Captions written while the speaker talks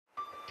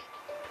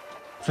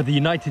For the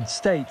United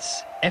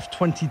States,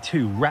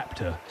 F-22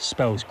 Raptor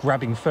spells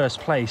grabbing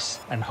first place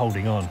and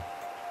holding on.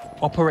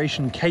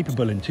 Operation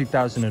capable in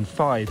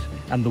 2005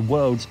 and the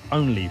world's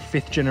only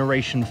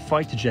fifth-generation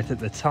fighter jet at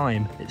the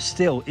time, it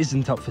still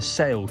isn't up for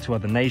sale to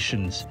other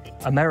nations,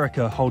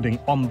 America holding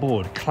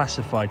on-board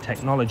classified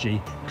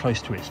technology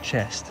close to its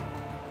chest.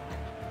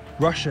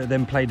 Russia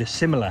then played a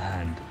similar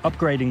hand,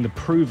 upgrading the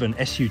proven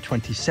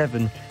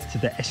Su-27 to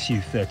the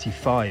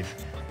Su-35.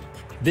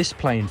 This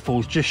plane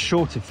falls just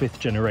short of fifth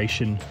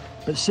generation,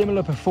 but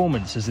similar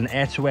performance as an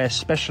air-to-air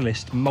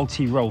specialist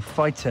multi-role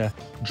fighter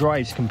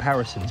drives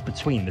comparisons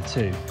between the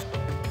two.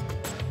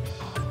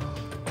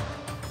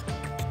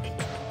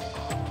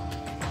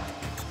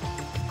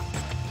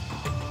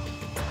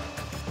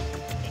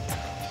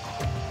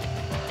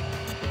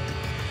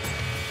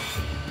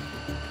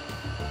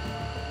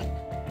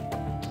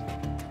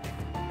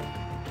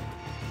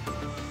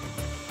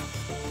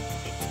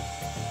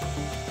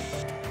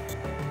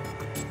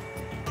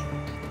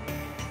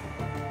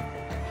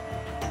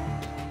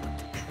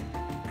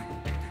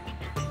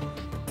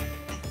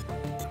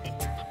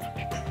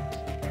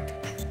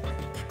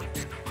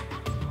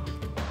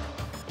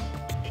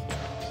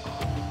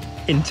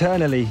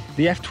 Internally,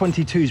 the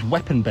F-22's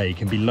weapon bay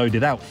can be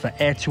loaded out for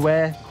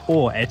air-to-air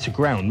or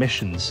air-to-ground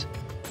missions.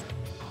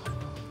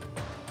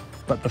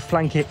 But the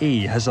Flanker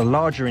E has a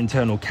larger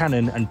internal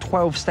cannon and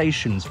 12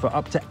 stations for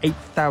up to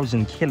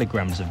 8,000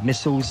 kilograms of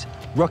missiles,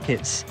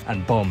 rockets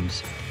and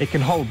bombs. It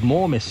can hold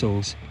more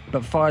missiles,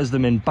 but fires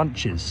them in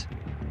bunches,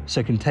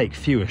 so can take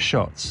fewer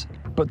shots.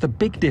 But the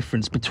big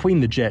difference between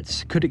the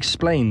jets could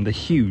explain the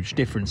huge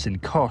difference in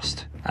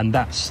cost, and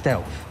that's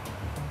stealth.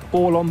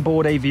 All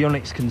onboard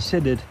avionics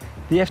considered,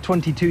 the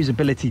F-22's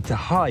ability to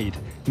hide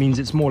means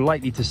it's more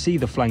likely to see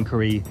the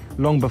Flanker E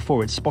long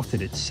before it's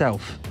spotted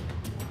itself.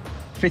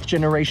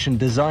 Fifth-generation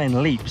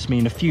design leaps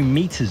mean a few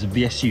meters of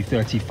the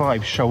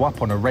Su-35 show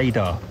up on a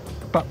radar,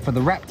 but for the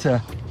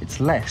Raptor,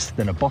 it's less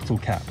than a bottle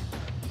cap.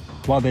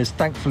 While there's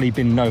thankfully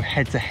been no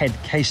head-to-head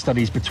case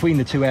studies between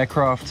the two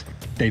aircraft,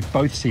 they've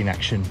both seen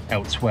action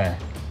elsewhere.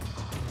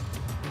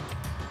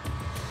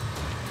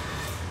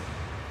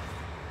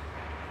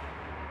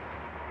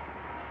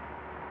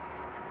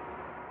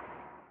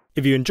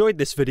 If you enjoyed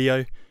this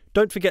video,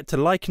 don't forget to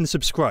like and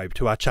subscribe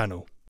to our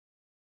channel.